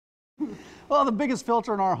Well, the biggest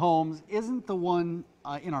filter in our homes isn't the one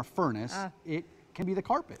in our furnace. It can be the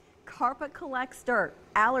carpet. Carpet collects dirt,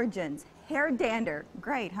 allergens, hair dander.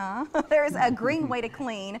 Great, huh? There's a green way to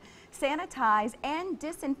clean, sanitize, and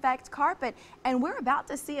disinfect carpet, and we're about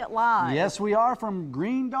to see it live. Yes, we are, from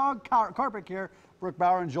GreenDog Carpet Care. Brooke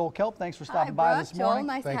Bauer and Joel Kelpe, thanks for stopping by this morning. Joel,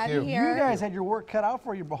 nice Thank to have you. you here. You guys had your work cut out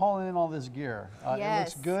for you hauling in all this gear. It Yes.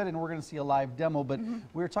 looks good, and we're going to see a live demo, but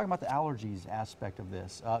we were talking about the allergies aspect of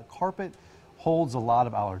this. Carpet holds a lot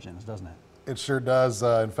of allergens, doesn't it? It sure does.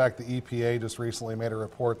 In fact, the EPA just recently made a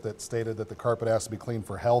report that stated that the carpet has to be cleaned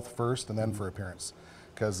for health first and then for appearance.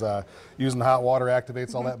 Because using hot water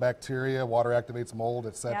activates all that bacteria, water activates mold,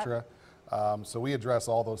 etc. So we address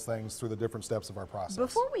all those things through the different steps of our process.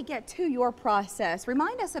 Before we get to your process,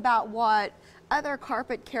 remind us about what other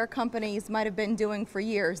carpet care companies might have been doing for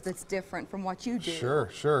years that's different from what you do.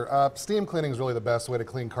 Sure. Steam cleaning is really the best way to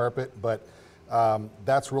clean carpet, but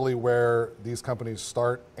that's really where these companies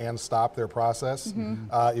start and stop their process.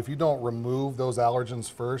 If you don't remove those allergens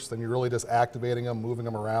first, then you're really just activating them, moving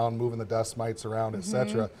them around, moving the dust mites around,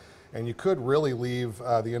 etc. And you could really leave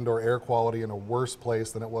the indoor air quality in a worse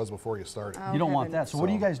place than it was before you started. Oh, You don't want that. heavens. So what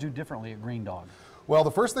do you guys do differently at GreenDog? Well,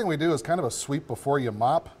 the first thing we do is kind of a sweep before you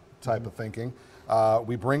mop type of thinking.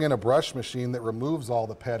 We bring in a brush machine that removes all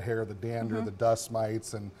the pet hair, the dander, the dust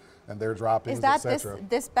mites, and their droppings, Is that etc.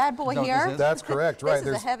 this bad boy Is that what here? this is? That's correct, right.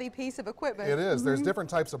 This is a heavy piece of equipment. It is. There's different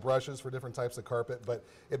types of brushes for different types of carpet, but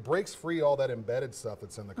it breaks free all that embedded stuff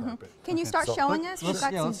that's in the carpet. Can you start showing us? We've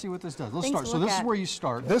got Let's some see what this does. Let's things start. to So look this is at. where you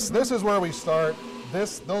start. This is where we start.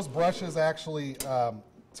 Those brushes actually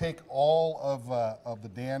take all of the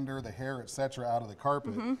dander, the hair, etc. out of the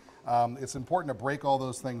carpet. It's important to break all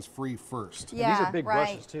those things free first. Yeah, These are big right.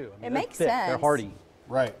 brushes too. I mean, It they're makes thick, sense. They're hardy.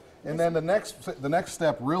 Right. And then the next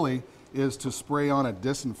step really is to spray on a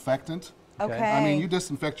disinfectant. Okay. I mean, you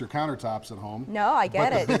disinfect your countertops at home. No, I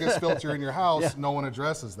get but it. the biggest filter in your house, no one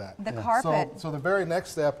addresses that. The carpet. So the very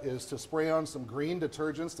next step is to spray on some green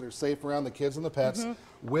detergents that are safe around the kids and the pets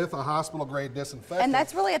with a hospital-grade disinfectant. And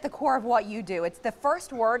that's really at the core of what you do. It's the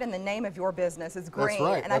first word in the name of your business is green.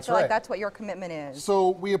 right, And that's I feel like right. that's what your commitment is. So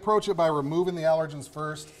we approach it by removing the allergens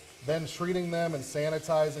first, then treating them and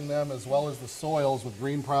sanitizing them, as well as the soils with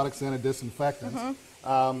green products and a disinfectant.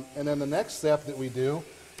 And then the next step that we do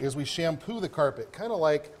is we shampoo the carpet, kind of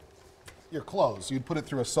like your clothes. You'd put it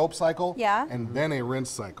through a soap cycle and then a rinse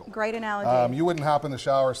cycle. Great analogy. You wouldn't hop in the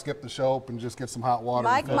shower, skip the soap, and just get some hot water.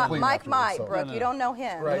 Mike and clean might, afterwards. So- Brooke. You don't know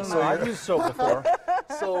him. Right, So I've used soap before.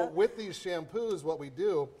 So with these shampoos, what we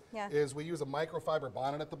do Yeah. is we use a microfiber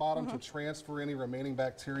bonnet at the bottom to transfer any remaining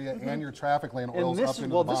bacteria and your traffic lane And oils this up is,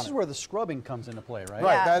 into well, the this bonnet. is where the scrubbing comes into play, right?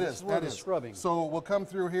 Right, Yeah. that This is is where that the is. scrubbing. So we'll come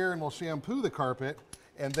through here and we'll shampoo the carpet,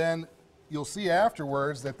 and then you'll see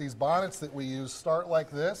afterwards that these bonnets that we use start like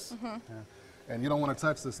this, and you don't want to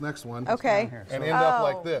touch this next one. Okay. And end up Oh,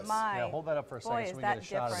 like this. my. Yeah, hold that up for a second Boy, so is we get a that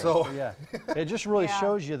shot of it. different. So- yeah, it just really Yeah.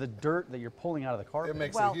 shows you the dirt that you're pulling out of the carpet. It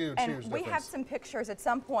makes Well, a huge, and huge we difference. have some pictures at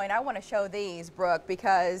some point. I want to show these, Brooke,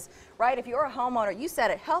 because, right, if you're a homeowner, you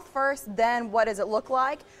said it, health first, then what does it look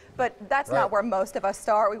like? But that's not Right. where most of us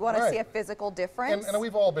start. We want to Right. see a physical difference. And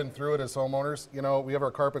we've all been through it as homeowners. You know, we have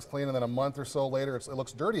our carpets clean, and then a month or so later, it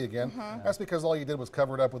looks dirty again. That's because all you did was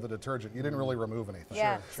cover it up with a detergent. You didn't really remove anything.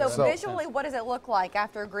 Yeah. So visually, what does it look like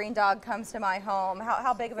after a GreenDog comes to my home?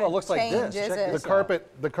 How big of a Well, it looks like change this. is Check it? this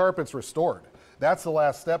The carpet's restored. That's the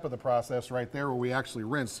last step of the process right there, where we actually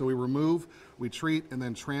rinse. So we remove, we treat, and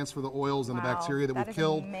then transfer the oils and the Wow, bacteria that that we've is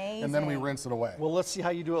killed, and then we amazing. rinse it away. Well, let's see how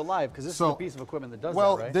you do it live, because this So- is a piece of equipment that does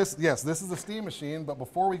Well, that, right? this is the steam machine, but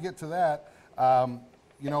before we get to that,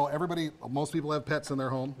 you know, most people have pets in their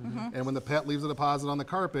home, and when the pet leaves a deposit on the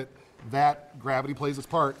carpet, that gravity plays its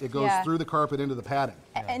part. It goes Yeah. through the carpet into the padding.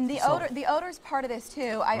 And the odor's part of this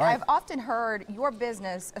too. Right. I've often heard your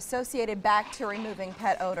business associated back to removing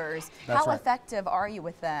pet odors. That's How right. effective are you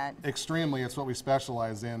with that? Extremely, it's what we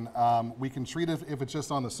specialize in. We can treat it if it's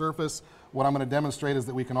just on the surface. What I'm going to demonstrate is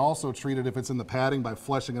that we can also treat it if it's in the padding by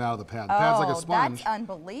flushing it out of the pad. The pad's like a sponge. That's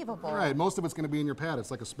unbelievable. Right, most of it's going to be in your pad.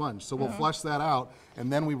 It's like a sponge. So we'll flush that out,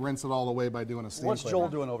 and then we rinse it all away by doing a steam What's cleaner. Joel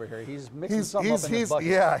doing over here? He's mixing something up in the bucket.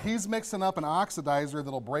 Yeah, he's mixing up an oxidizer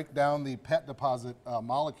that'll break down the pet deposit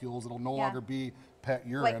molecules. It'll no Yeah. longer be pet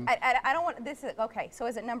Wait, urine. I don't want this. Okay, so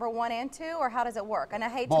is it number 1 and 2, or how does it work? And I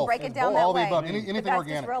hate to Both. break it down Both. that All way. the above. but Anything that's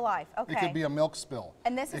organic. just real life. Okay. It could be a milk spill.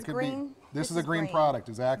 And this It is could green? Be, This this is a is green green. product,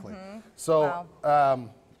 exactly. So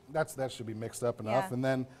that should be mixed up enough. Yeah. And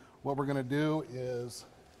then what we're going to do is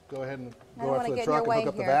go ahead and I don't go out wanna to the get in truck your and way hook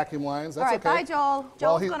up the here. vacuum lines. All That's right, okay. bye, Joel. Well,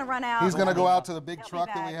 Joel's going to run out. He's going to go out to the big He'll be truck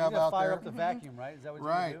that back. we You're have gonna out fire there. up the vacuum, right? Is that what you're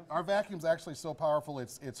Right. going to do? Our vacuum's actually so powerful,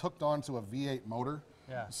 it's hooked onto a V8 motor.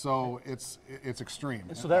 Yeah. So it's extreme.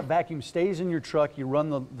 So that vacuum stays in your truck. You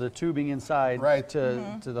run the tubing inside Right. to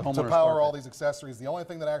the homeowner's To power carpet. all these accessories. The only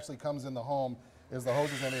thing that actually comes in the home is the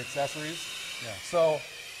hoses and the accessories. Yeah. So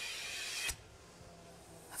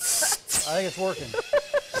I think it's working.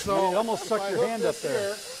 So You almost if sucked I your hook hand up this there.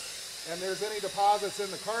 here, and there's any deposits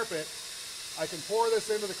in the carpet, I can pour this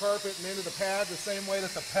into the carpet and into the pad the same way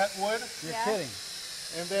that the pet would. You're Yeah. kidding.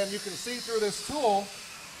 And then you can see through this tool,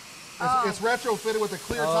 it's retrofitted with a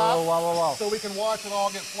clear Oh, top, wow, wow, wow. so we can watch it all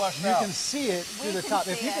get flushed You out. can see it through We the can top.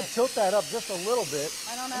 If see you could it. tilt that up just a little bit.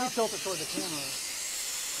 I don't Let know. me tilt it toward the camera.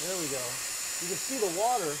 There we go. You can see the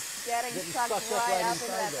water Getting sucked sucked up right right up into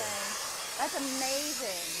inside that there. thing. That's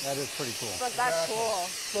amazing. That is pretty cool. Look, that's Exactly. cool.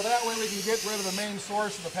 So that way we can get rid of the main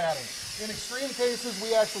source of the padding. In extreme cases,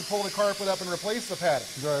 we actually pull the carpet up and replace the padding.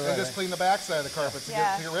 Right, and just clean the backside of the carpet to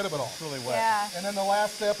Yeah. get rid of it all. It's really wet. Yeah. And then the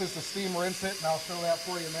last step is to steam rinse it, and I'll show that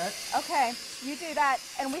for you next. Okay, you do that,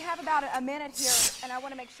 and we have about a minute here, and I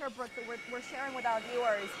want to make sure, Brooke, that we're sharing with our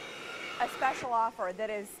viewers a special offer that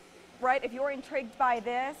is, right, if you're intrigued by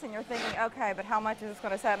this and you're thinking, okay, but how much is this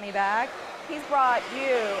going to set me back? He's brought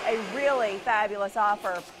you a really fabulous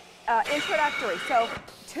offer, introductory, so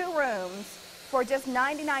 2 rooms for just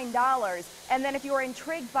 $99, and then if you're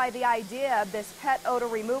intrigued by the idea of this pet odor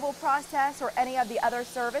removal process or any of the other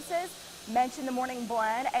services, mention the Morning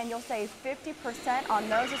Blend and you'll save 50% on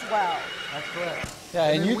those as well. That's correct. Yeah,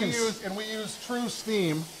 And, and you we can use true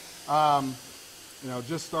steam. You know,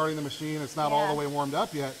 just starting the machine, it's not all the Yeah. way warmed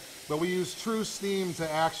up yet, but we use true steam to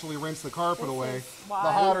actually rinse the carpet This away. is The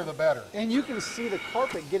wild. hotter, the better. And you can see the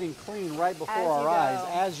carpet getting clean right before As our you eyes go.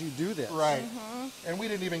 as you do this. Right. And we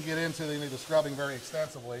didn't even get into any of the scrubbing very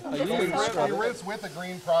extensively. you We didn't rinse- scrub we it. rinse with the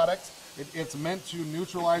green product. It's meant to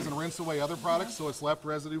neutralize and rinse away other products, so it's left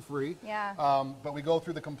residue free. Yeah. But we go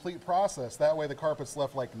through the complete process. That way the carpet's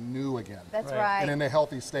left like new again. That's Right. right. And in a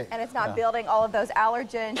healthy state. And it's not building all of those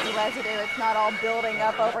allergens and residue. It's not all building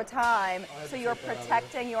up over time. So you're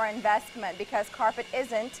protecting your investment because carpet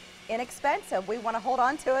isn't inexpensive. We want to hold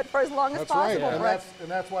on to it for as long as That's right, possible. and Brooke.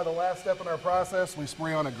 that's why the last step in our process, we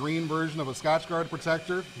spray on a green version of a Scotch Guard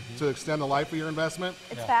protector to extend the life of your investment.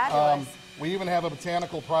 It's fabulous. We even have a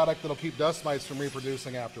botanical product that'll keep dust mites from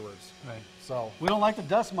reproducing afterwards. Right. So We don't like the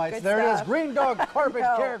dust mites. Good There stuff. it is. GreenDog Carpet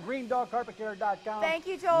No. Care. GreenDogCarpetCare.com. Thank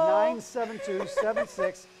you, Joel.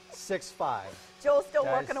 972-7665. Joel's still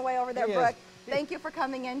Guys, working away over there, he is. Brooke. Thank you for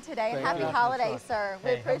coming in today, and Thank happy you. holidays, sir. We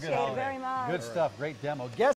Hey, have a good appreciate it holiday. very much. Good stuff. Great demo. Guess